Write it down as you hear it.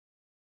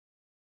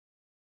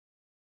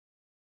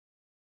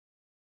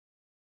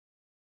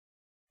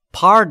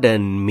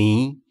Pardon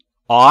me,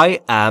 I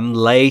am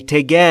late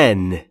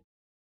again.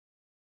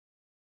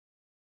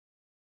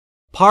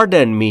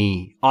 Pardon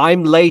me,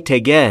 I'm late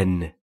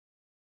again.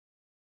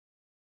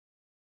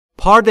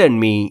 Pardon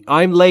me,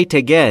 I'm late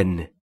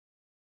again.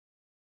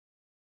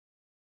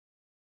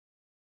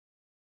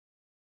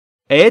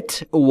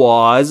 It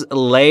was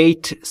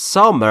late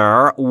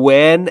summer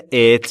when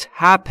it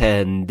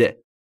happened.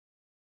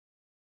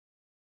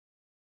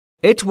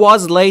 It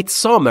was late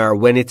summer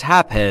when it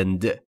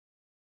happened.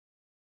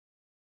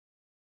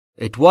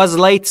 It was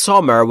late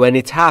summer when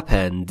it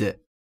happened.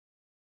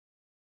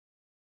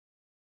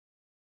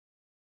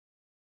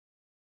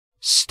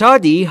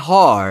 Study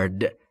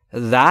hard.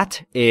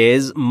 That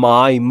is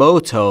my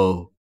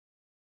motto.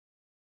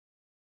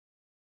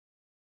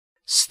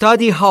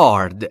 Study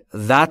hard.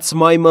 That's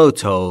my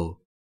motto.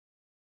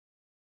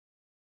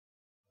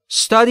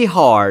 Study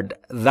hard.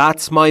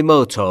 That's my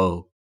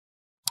motto.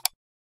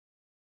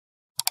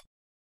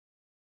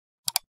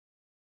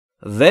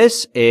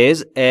 This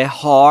is a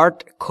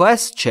hard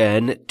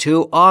question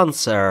to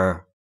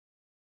answer.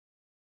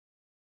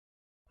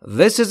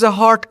 This is a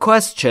hard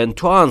question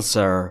to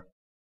answer.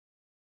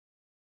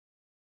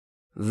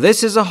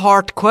 This is a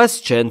hard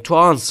question to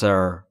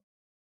answer.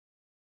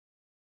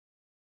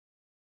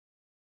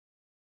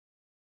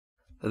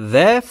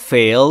 The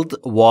field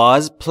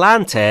was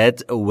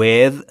planted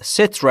with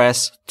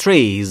citrus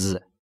trees.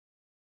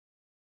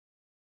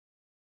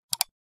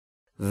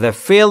 The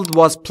field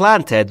was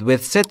planted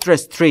with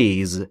citrus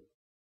trees.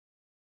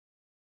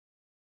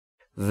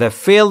 The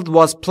field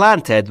was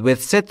planted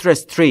with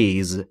citrus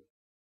trees.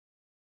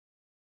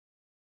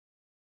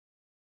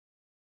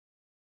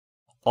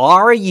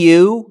 Are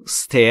you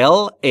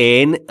still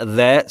in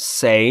the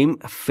same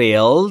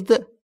field?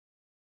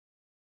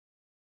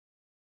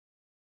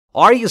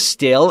 Are you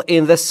still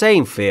in the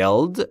same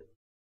field?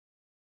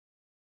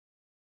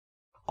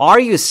 Are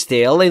you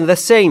still in the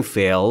same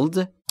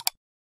field?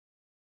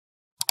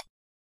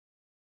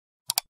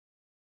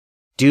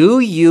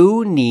 Do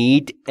you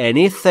need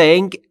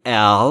anything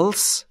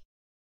else?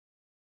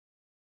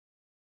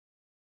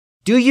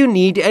 Do you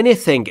need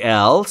anything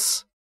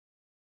else?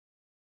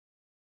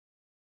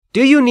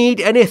 Do you need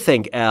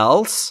anything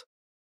else?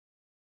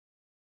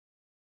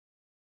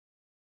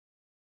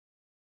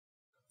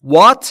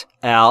 What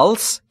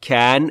else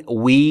can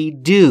we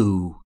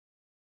do?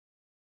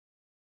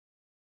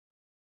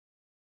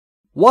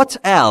 What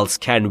else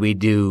can we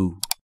do?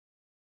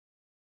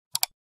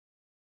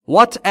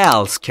 What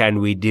else can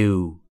we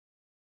do?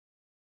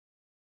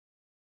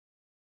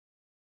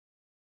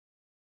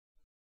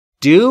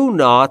 Do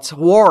not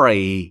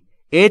worry,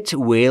 it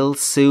will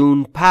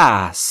soon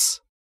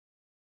pass.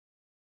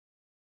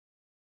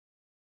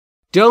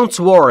 Don't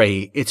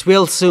worry, it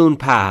will soon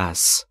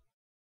pass.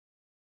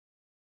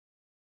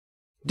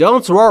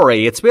 Don't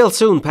worry, it will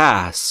soon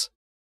pass.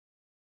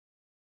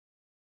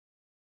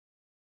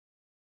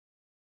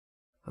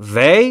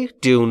 They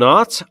do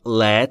not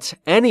let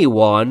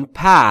anyone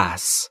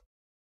pass.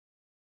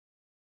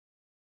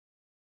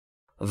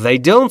 They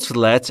don't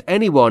let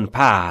anyone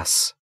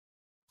pass.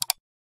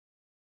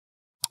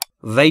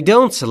 They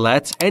don't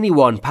let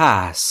anyone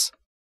pass.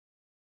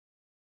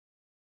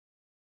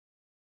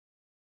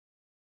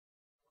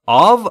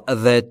 Of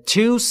the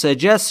two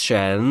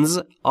suggestions,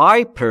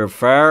 I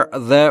prefer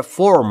the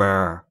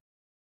former.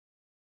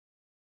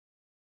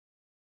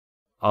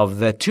 Of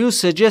the two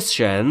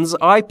suggestions,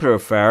 I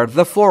prefer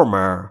the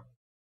former.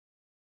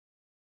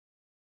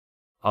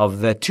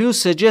 Of the two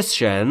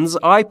suggestions,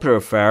 I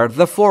prefer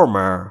the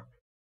former.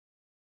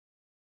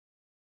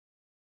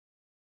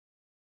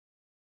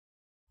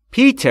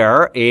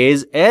 Peter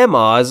is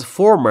Emma's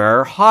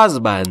former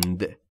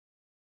husband.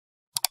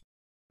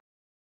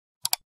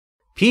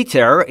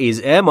 Peter is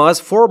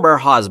Emma's former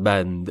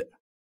husband.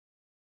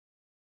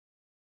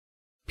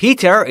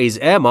 Peter is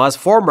Emma's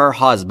former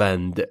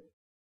husband.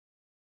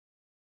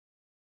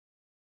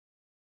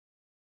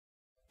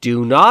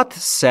 Do not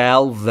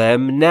sell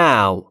them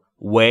now.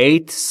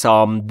 Wait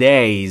some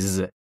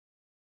days.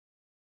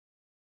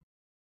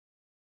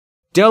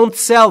 Don't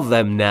sell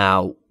them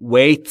now.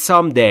 Wait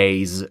some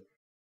days.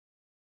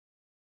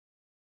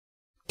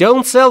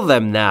 Don't sell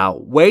them now.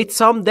 Wait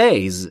some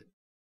days.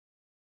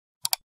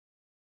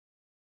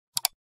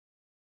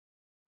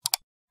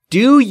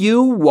 Do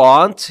you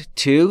want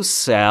to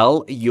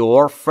sell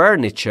your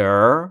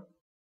furniture?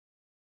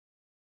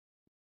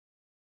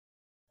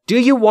 Do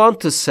you want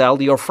to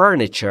sell your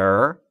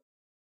furniture?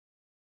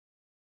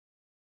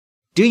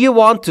 Do you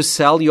want to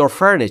sell your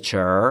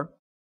furniture?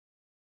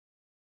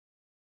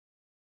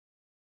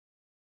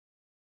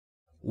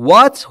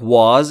 What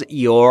was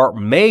your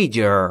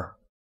major?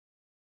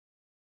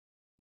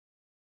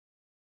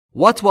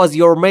 What was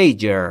your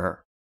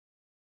major?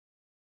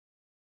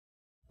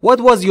 What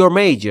was your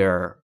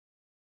major?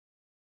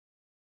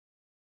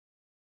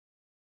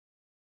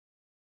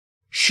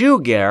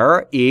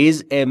 Sugar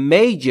is a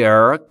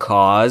major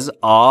cause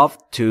of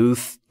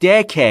tooth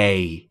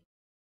decay.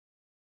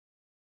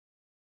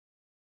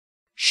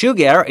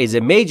 Sugar is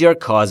a major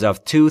cause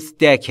of tooth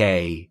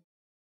decay.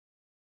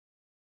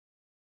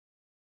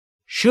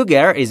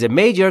 Sugar is a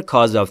major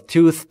cause of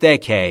tooth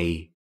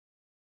decay.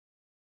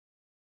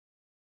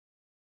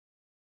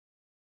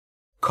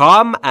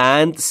 Come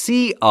and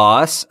see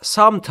us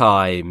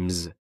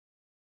sometimes.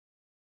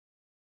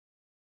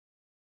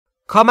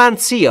 Come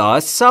and see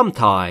us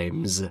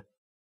sometimes.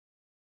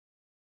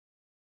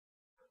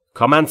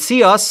 Come and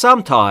see us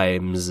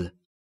sometimes.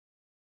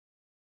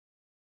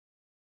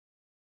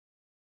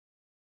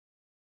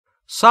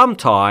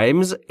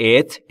 Sometimes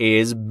it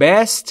is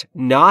best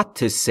not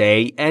to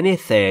say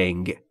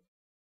anything.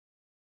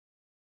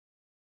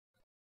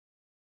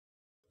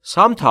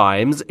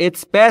 Sometimes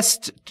it's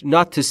best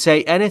not to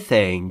say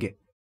anything.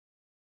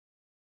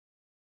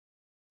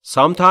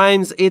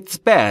 Sometimes it's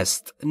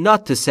best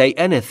not to say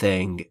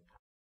anything.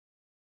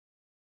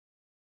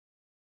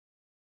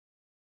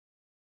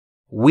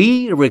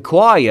 We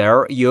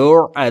require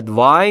your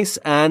advice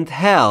and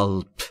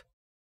help.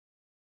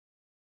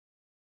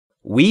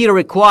 We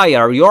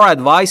require your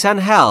advice and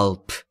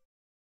help.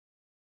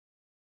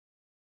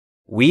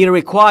 We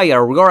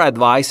require your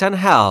advice and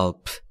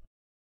help.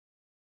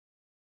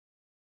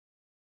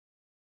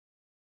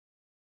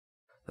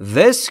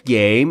 This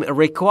game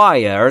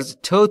requires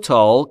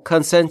total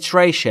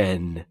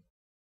concentration.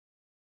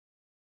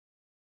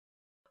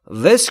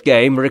 This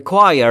game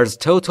requires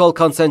total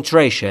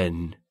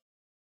concentration.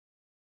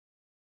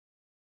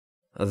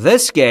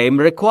 This game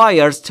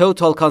requires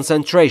total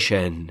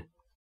concentration.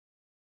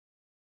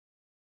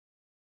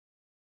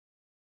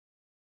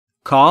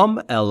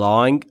 Come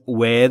along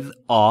with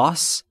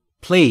us,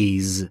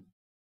 please.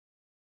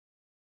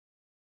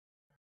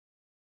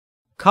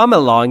 Come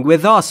along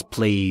with us,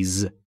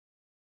 please.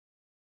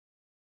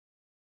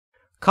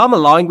 Come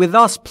along with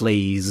us,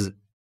 please.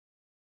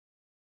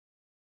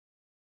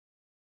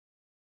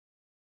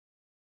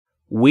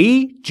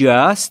 We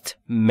just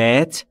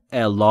met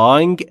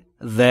along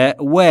the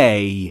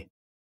way.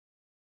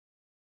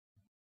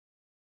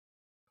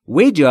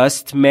 We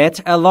just met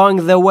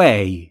along the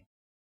way.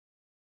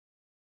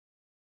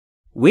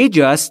 We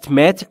just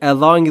met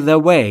along the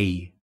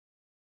way.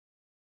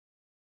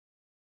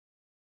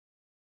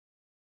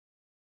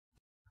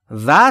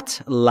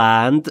 That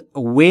land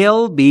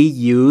will be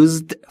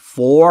used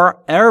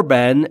for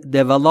urban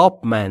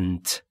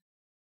development.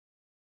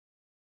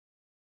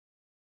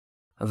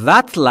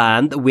 That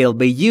land will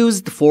be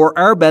used for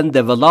urban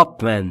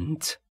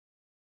development.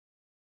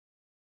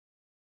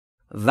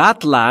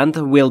 That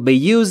land will be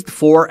used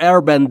for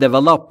urban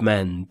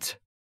development.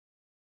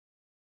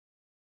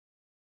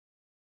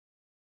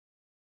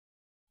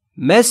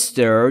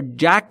 Mr.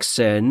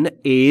 Jackson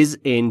is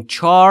in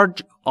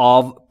charge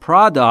of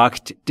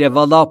product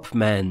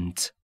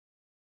development.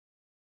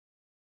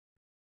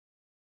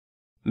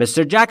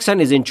 Mr. Jackson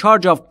is in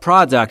charge of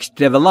product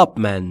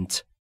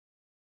development.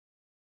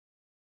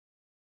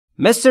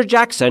 Mr.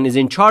 Jackson is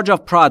in charge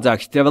of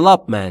product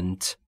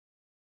development.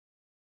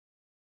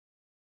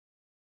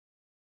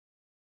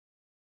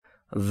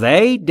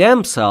 They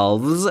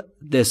themselves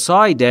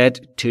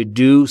decided to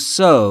do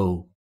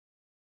so.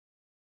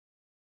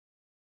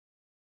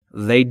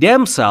 They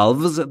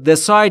themselves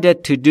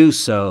decided to do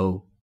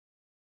so.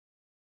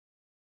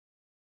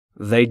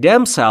 They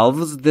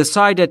themselves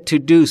decided to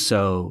do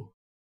so.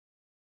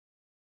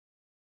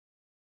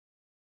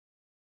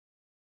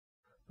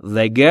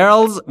 The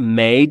girls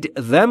made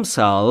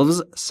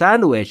themselves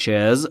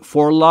sandwiches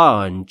for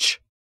lunch.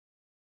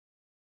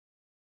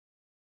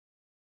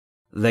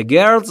 The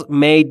girls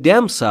made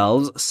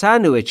themselves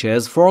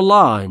sandwiches for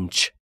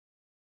lunch.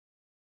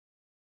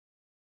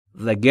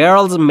 The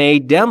girls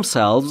made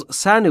themselves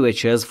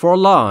sandwiches for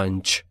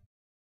lunch.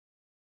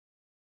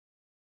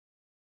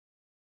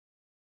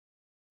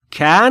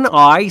 Can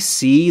I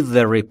see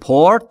the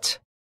report?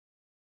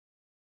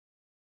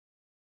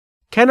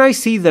 Can I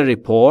see the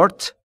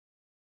report?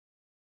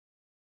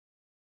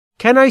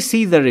 Can I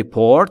see the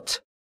report?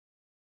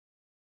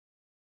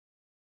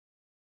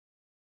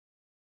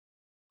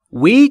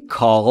 We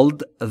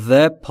called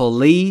the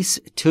police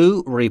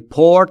to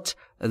report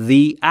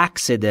the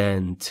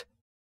accident.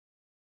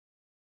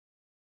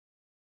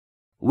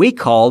 We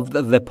called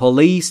the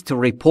police to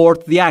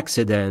report the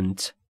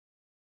accident.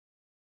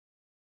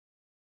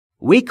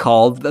 We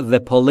called the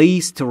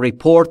police to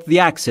report the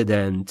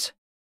accident.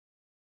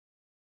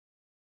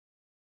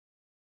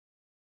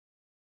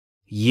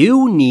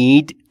 You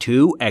need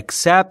to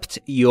accept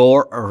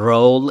your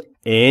role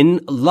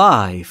in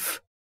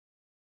life.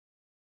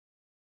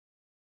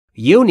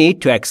 You need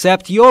to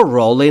accept your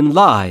role in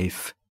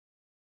life.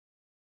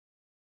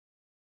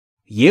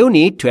 You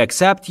need to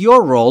accept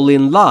your role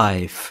in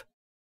life.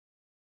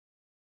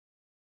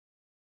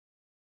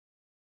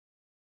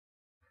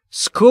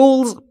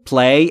 Schools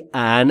play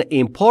an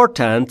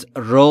important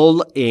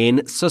role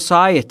in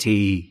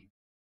society.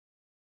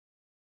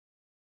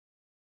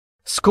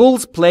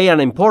 Schools play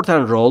an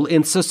important role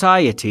in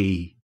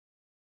society.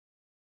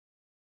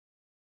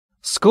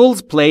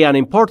 Schools play an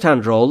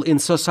important role in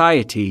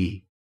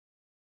society.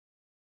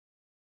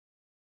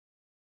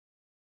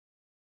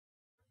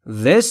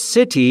 This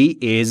city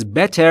is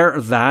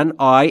better than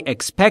I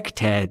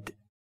expected.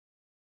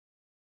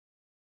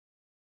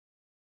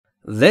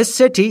 This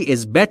city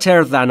is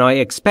better than I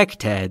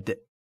expected.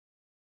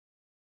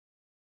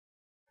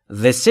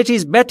 This city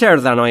is better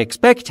than I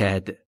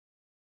expected.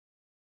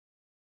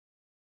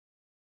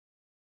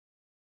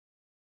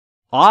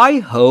 I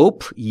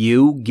hope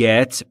you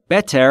get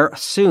better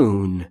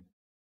soon.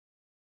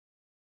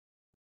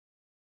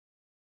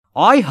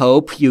 I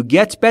hope you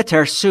get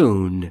better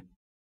soon.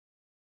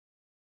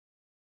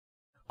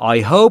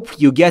 I hope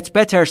you get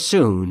better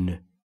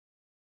soon.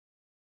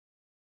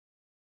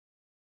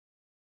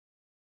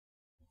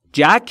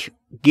 Jack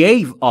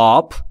gave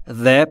up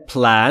the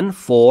plan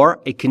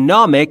for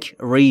economic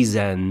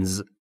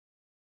reasons.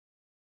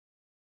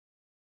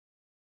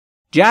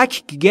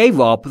 Jack gave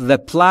up the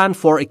plan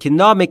for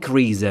economic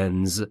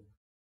reasons.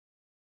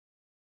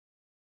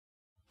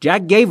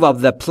 Jack gave up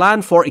the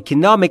plan for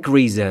economic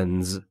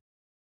reasons.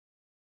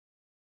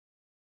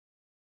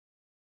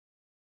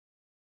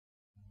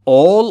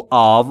 All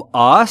of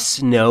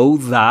us know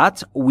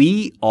that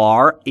we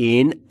are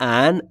in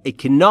an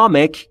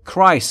economic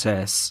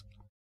crisis.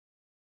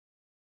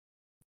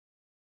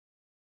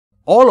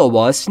 All of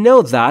us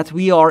know that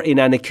we are in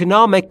an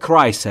economic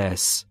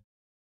crisis.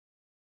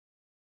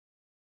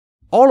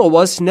 All of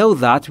us know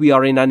that we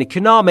are in an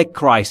economic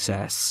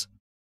crisis.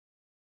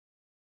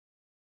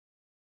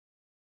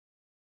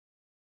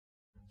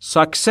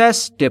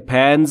 Success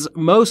depends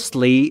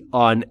mostly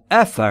on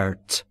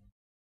effort.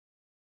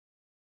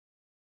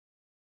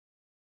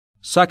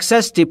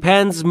 Success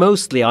depends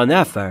mostly on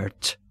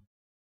effort.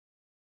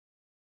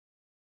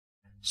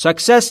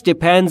 Success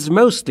depends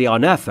mostly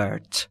on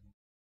effort.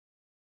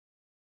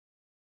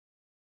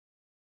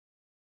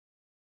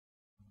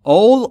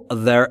 All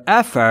their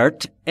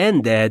effort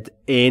ended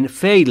in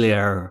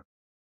failure.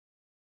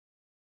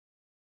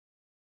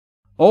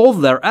 All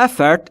their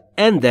effort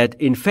ended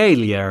in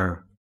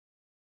failure.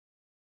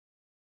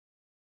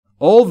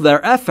 All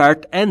their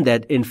effort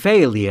ended in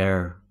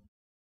failure.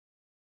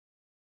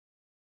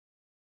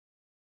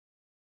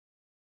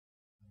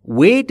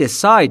 We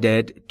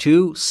decided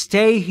to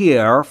stay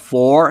here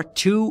for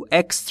 2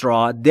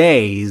 extra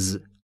days.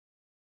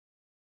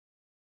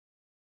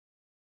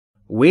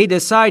 We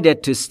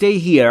decided to stay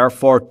here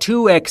for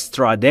 2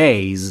 extra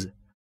days.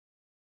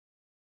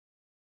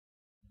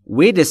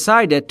 We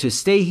decided to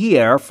stay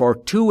here for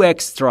 2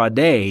 extra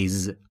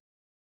days.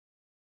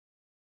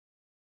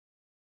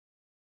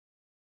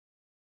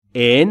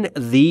 In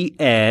the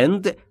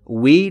end,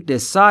 we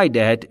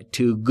decided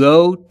to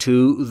go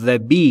to the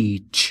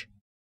beach.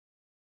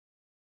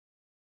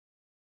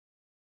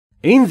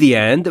 In the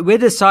end, we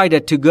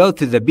decided to go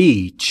to the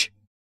beach.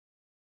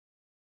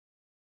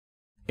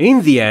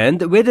 In the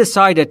end, we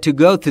decided to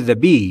go to the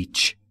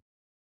beach.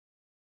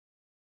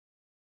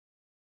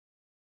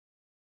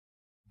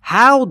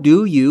 How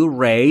do you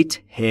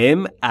rate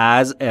him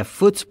as a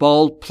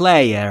football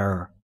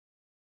player?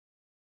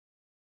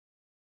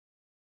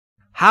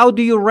 How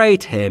do you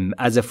rate him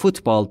as a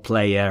football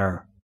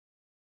player?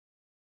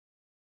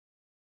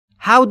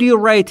 How do you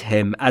rate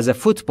him as a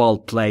football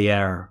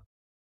player?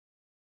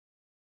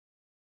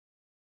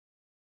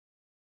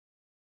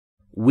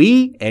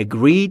 We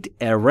agreed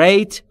a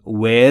rate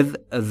with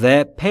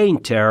the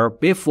painter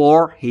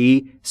before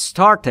he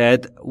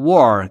started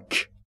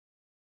work.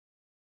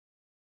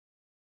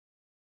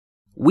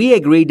 We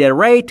agreed a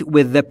rate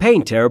with the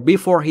painter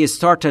before he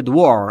started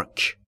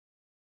work.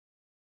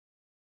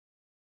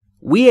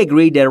 We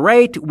agreed a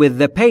rate with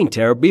the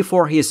painter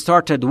before he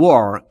started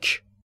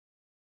work.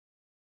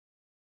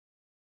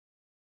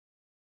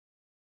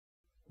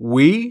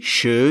 We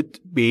should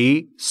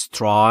be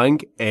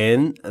strong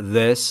in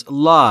this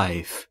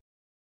life.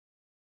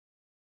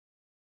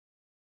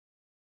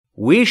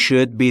 We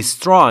should be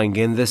strong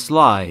in this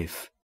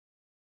life.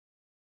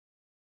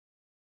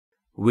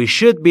 We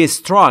should be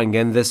strong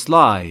in this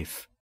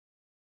life.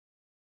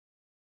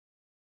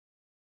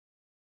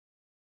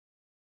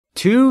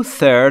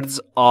 2/3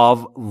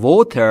 of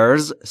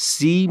voters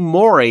see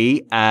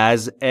Mori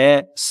as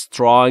a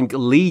strong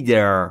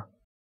leader.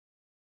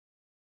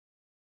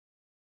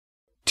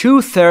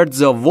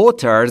 2/3 of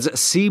voters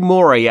see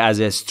Mori as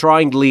a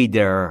strong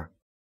leader.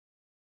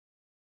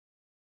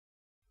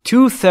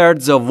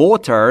 2/3 of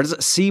voters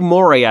see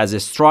Mori as a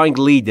strong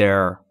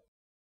leader.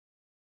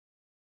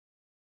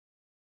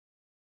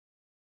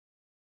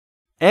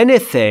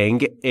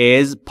 Anything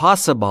is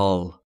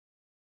possible.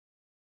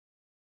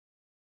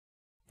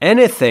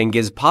 Anything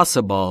is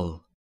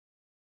possible.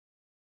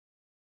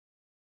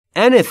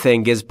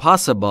 Anything is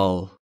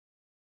possible.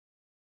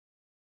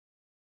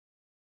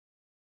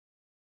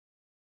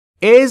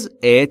 Is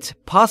it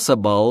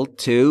possible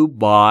to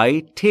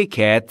buy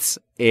tickets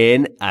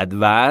in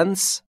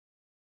advance?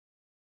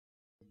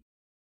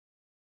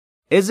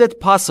 Is it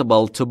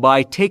possible to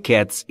buy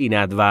tickets in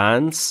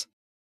advance?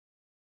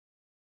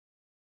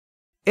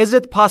 Is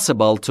it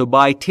possible to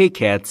buy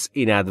tickets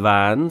in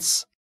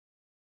advance?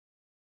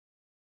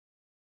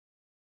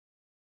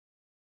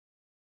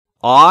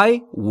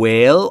 I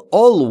will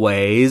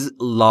always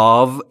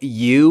love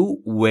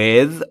you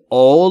with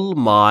all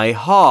my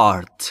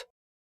heart.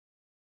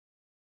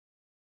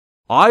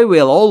 I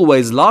will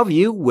always love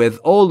you with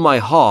all my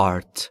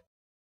heart.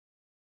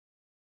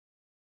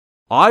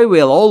 I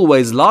will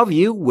always love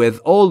you with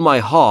all my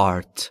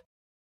heart.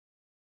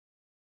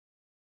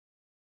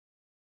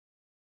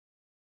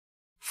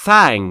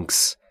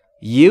 Thanks.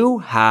 You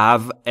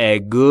have a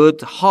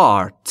good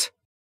heart.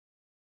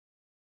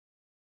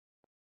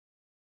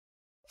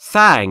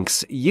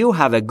 Thanks. You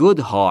have a good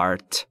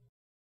heart.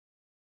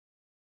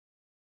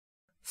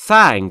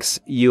 Thanks.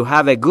 You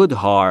have a good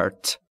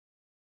heart.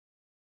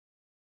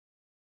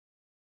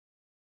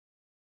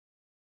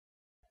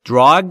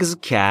 Drugs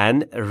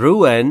can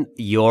ruin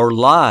your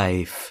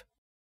life.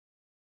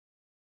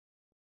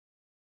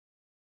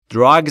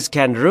 Drugs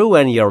can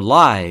ruin your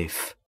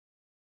life.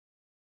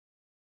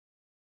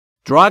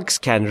 Drugs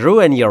can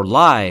ruin your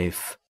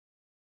life.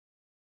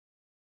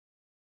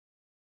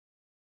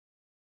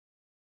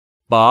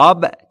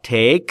 Bob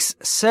takes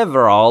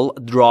several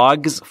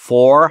drugs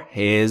for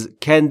his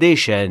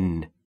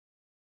condition.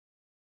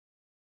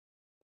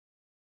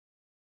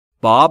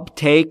 Bob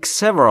takes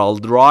several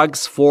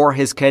drugs for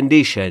his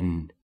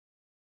condition.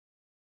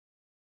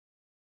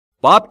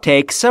 Bob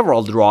takes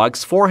several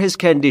drugs for his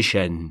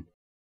condition.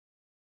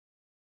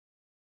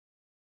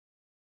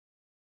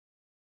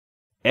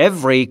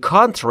 Every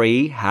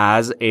country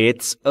has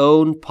its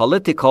own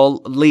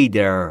political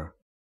leader.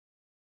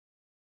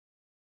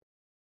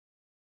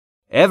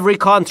 Every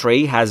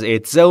country has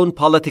its own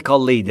political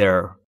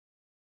leader.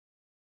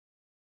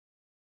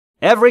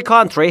 Every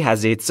country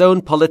has its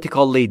own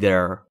political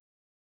leader.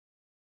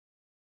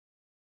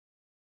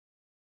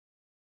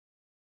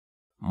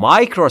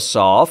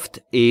 Microsoft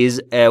is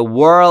a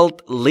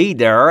world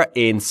leader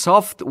in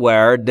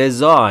software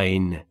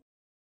design.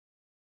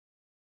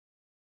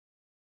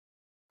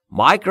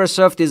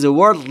 Microsoft is a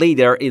world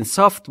leader in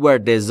software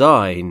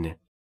design.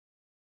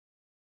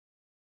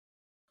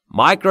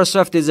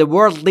 Microsoft is a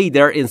world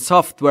leader in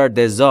software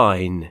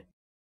design.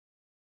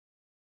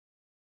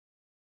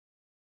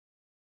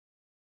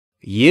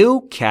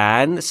 You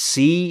can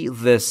see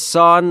the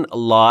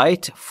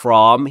sunlight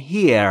from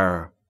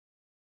here.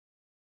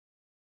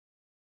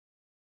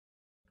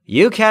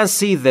 You can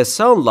see the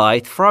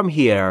sunlight from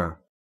here.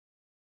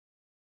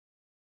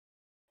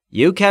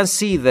 You can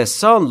see the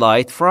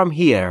sunlight from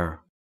here.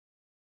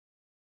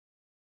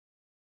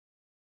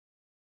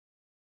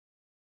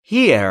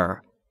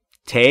 Here,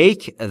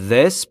 take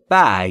this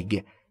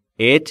bag.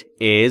 It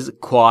is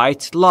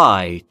quite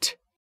light.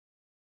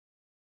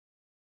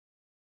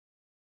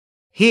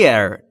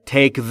 Here,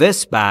 take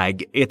this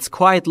bag. It's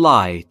quite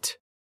light.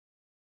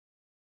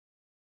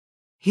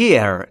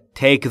 Here,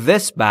 take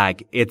this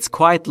bag. It's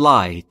quite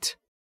light.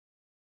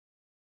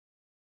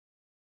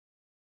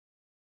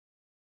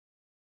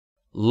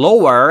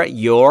 Lower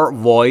your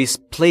voice,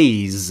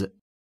 please.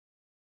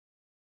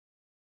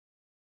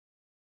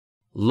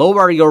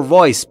 Lower your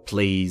voice,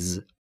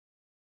 please.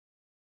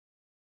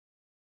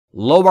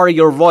 Lower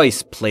your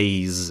voice,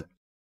 please.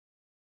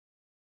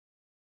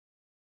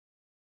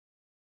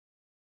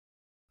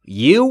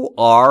 You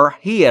are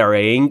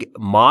hearing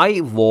my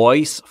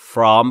voice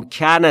from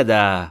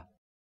Canada.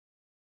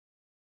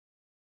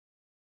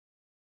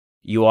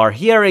 You are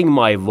hearing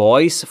my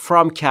voice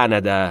from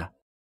Canada.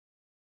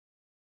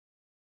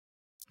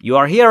 You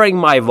are hearing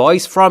my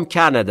voice from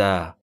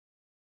Canada.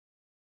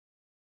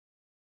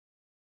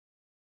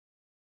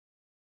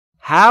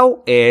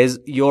 How is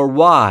your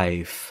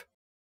wife?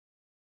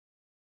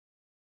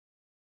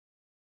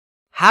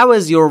 How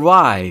is your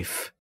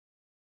wife?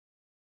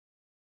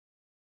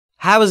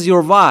 How is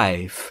your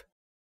wife?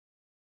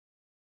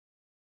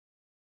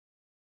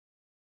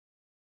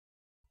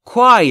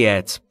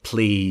 Quiet,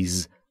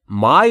 please.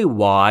 My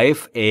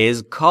wife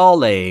is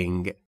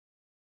calling.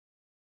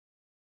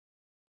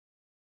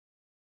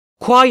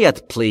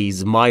 Quiet,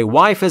 please. My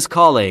wife is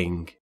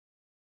calling.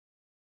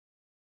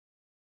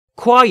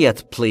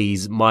 Quiet,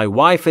 please. My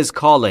wife is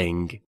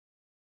calling.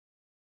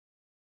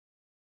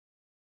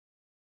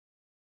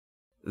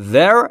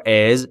 There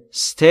is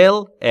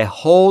still a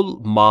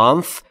whole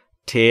month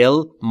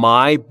till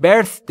my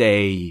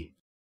birthday.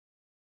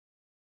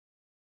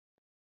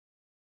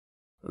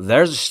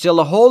 There's still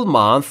a whole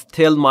month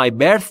till my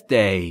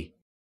birthday.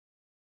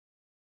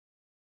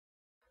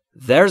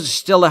 There's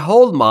still a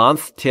whole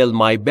month till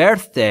my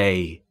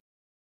birthday.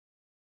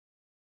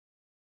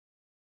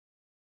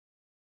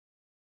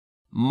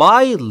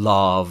 My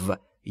love,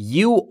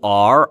 you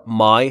are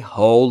my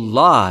whole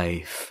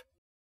life.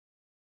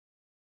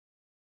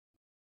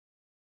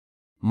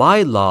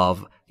 My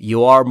love,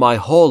 you are my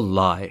whole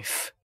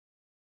life.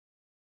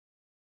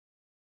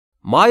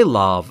 My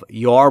love,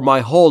 you are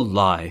my whole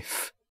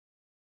life.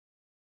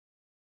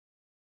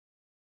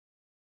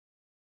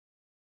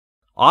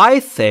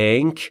 I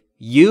think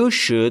you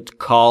should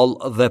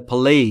call the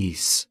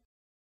police.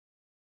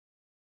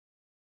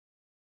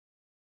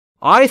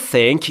 I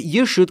think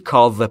you should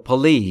call the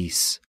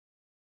police.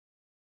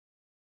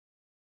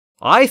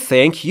 I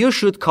think you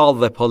should call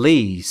the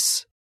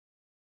police.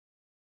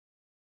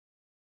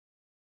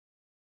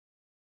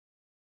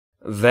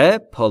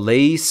 The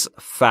police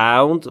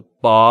found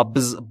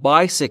Bob's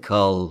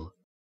bicycle.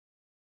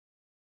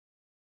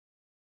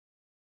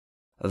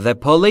 The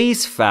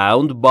police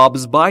found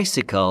Bob's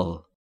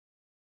bicycle.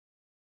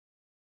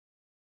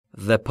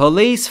 The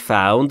police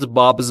found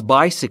Bob's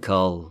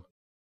bicycle.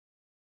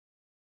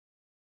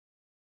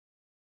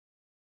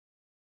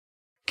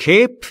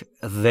 Keep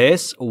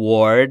this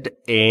word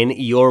in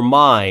your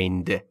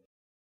mind.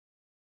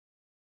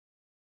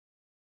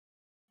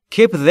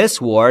 Keep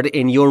this word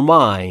in your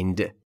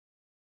mind.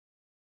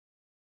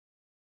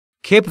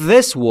 Keep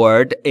this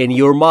word in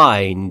your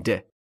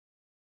mind.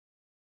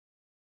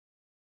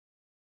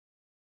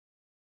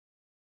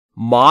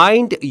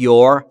 Mind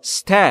your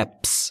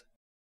steps.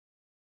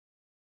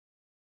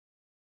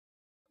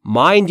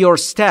 Mind your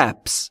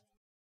steps.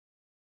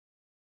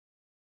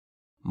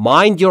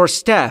 Mind your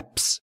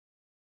steps.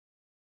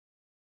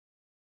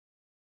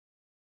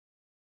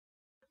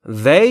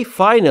 They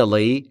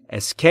finally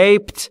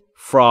escaped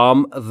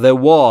from the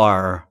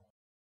war.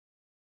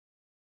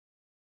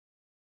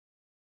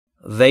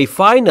 They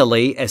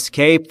finally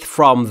escaped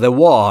from the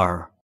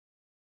war.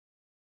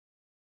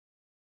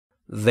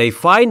 They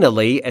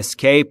finally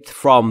escaped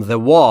from the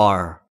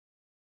war.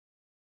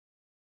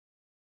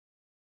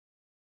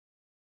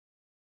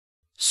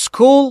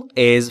 School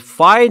is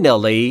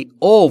finally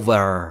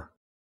over.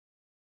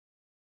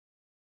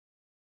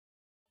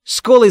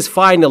 School is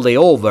finally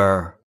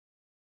over.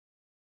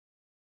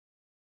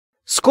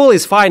 School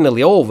is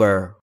finally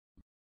over.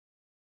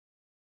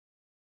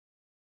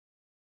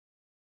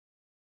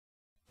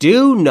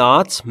 Do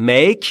not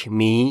make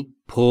me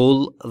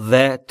pull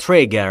the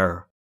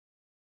trigger.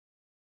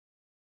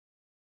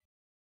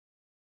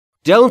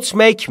 Don't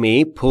make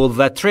me pull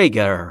the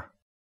trigger.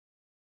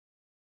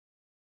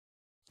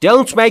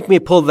 Don't make me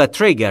pull the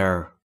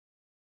trigger.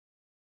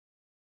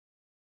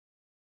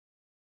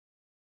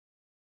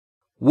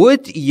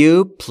 Would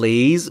you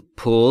please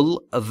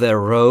pull the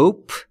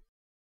rope?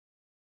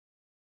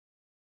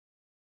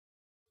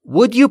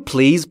 Would you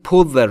please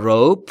pull the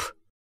rope?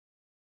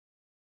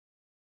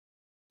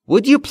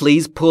 Would you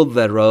please pull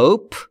the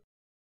rope?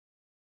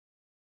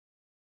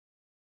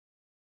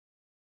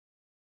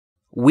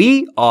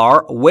 We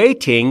are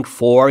waiting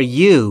for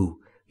you.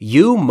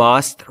 You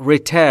must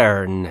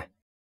return.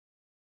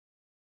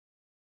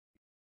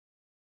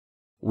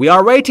 We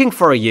are waiting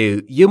for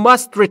you. You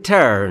must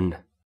return.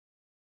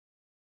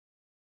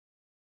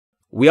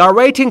 We are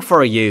waiting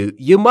for you.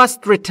 You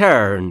must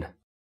return.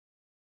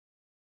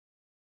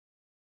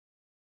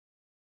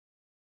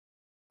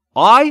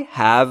 I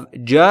have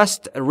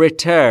just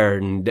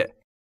returned.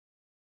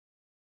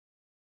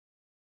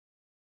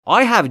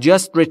 I have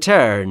just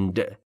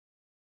returned.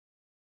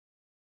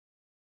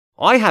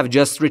 I have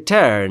just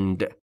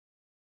returned.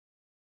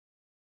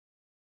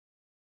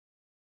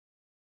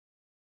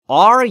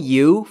 Are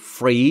you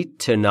free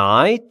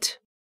tonight?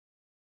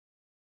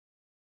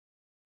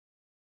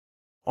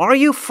 Are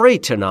you free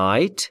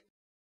tonight?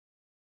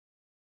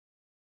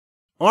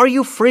 Are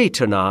you free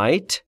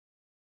tonight?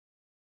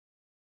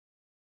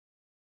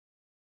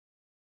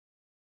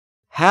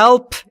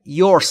 Help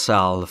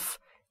yourself.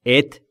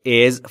 It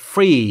is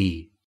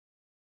free.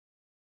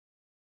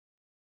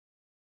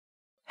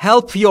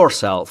 Help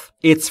yourself.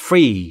 It's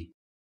free.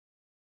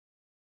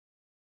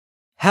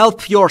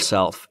 Help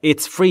yourself.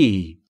 It's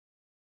free.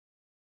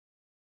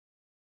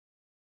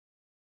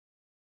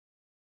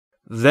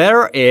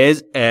 There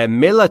is a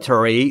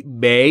military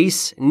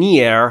base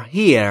near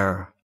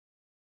here.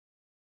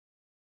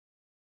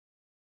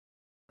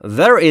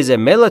 There is a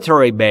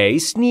military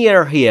base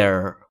near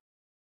here.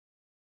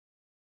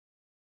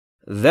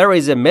 There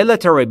is a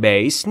military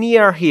base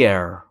near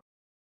here.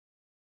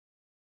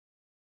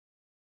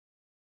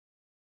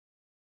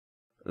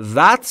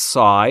 That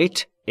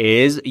site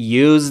is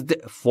used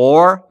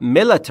for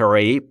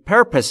military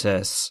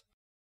purposes.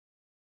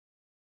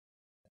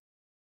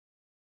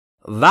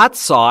 That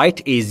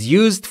site is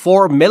used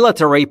for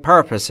military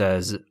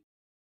purposes.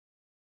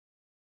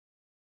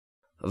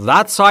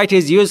 That site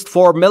is used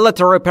for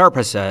military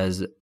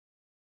purposes.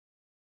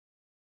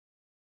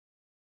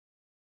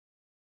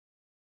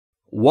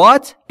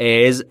 What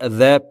is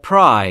the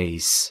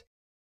price?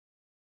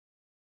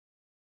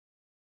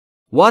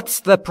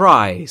 What's the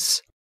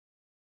price?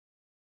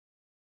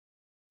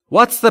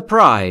 What's the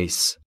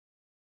price?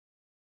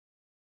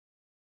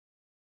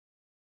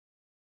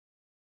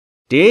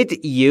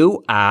 Did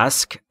you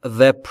ask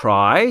the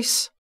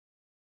price?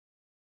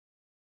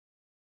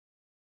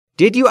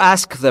 Did you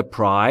ask the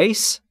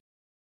price?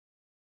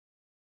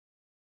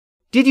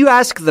 Did you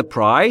ask the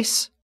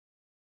price?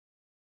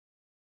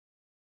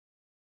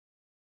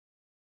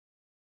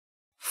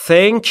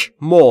 Think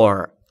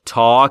more,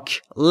 talk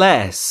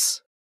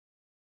less.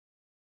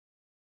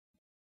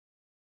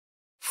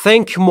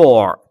 Think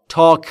more,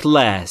 talk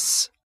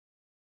less.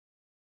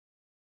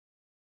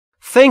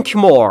 Think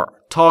more,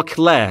 talk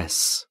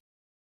less.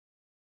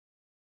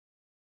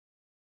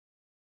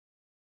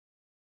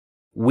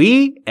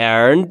 We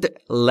earned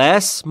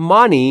less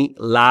money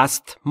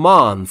last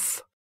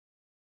month.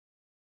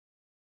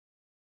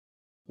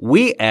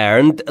 We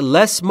earned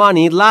less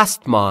money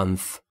last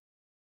month.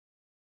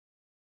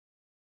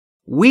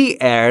 We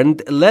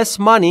earned less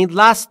money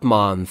last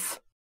month.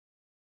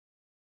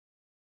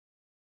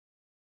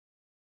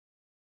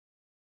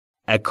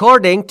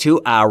 According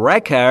to our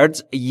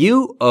records,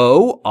 you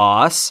owe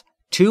us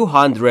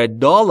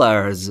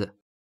 $200.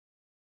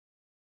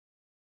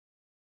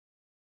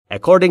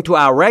 According to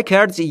our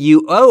records,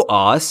 you owe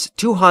us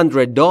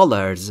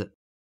 $200.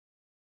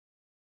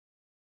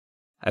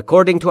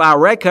 According to our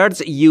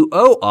records, you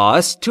owe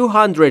us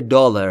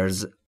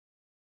 $200.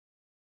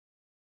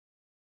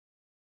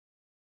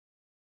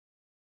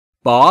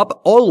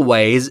 Bob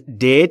always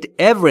did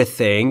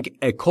everything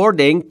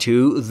according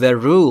to the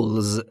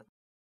rules.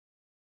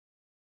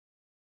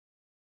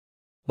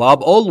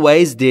 Bob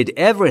always did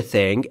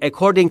everything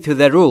according to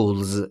the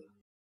rules.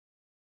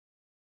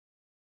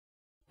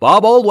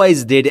 Bob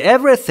always did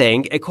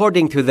everything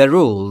according to the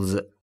rules.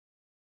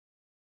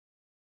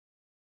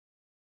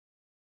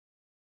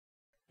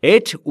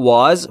 It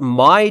was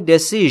my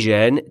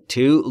decision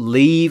to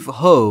leave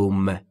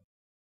home.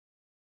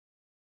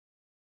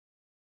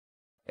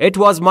 It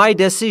was my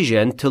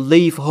decision to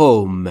leave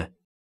home.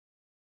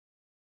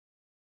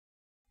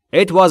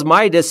 It was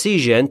my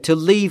decision to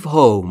leave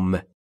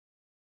home.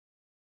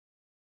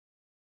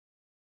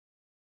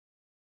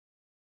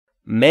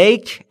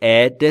 Make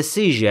a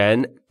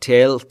decision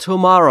till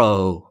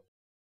tomorrow.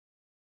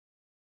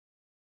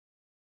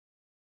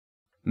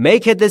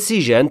 Make a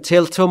decision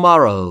till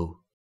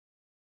tomorrow.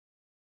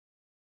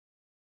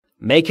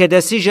 Make a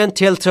decision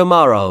till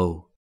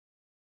tomorrow.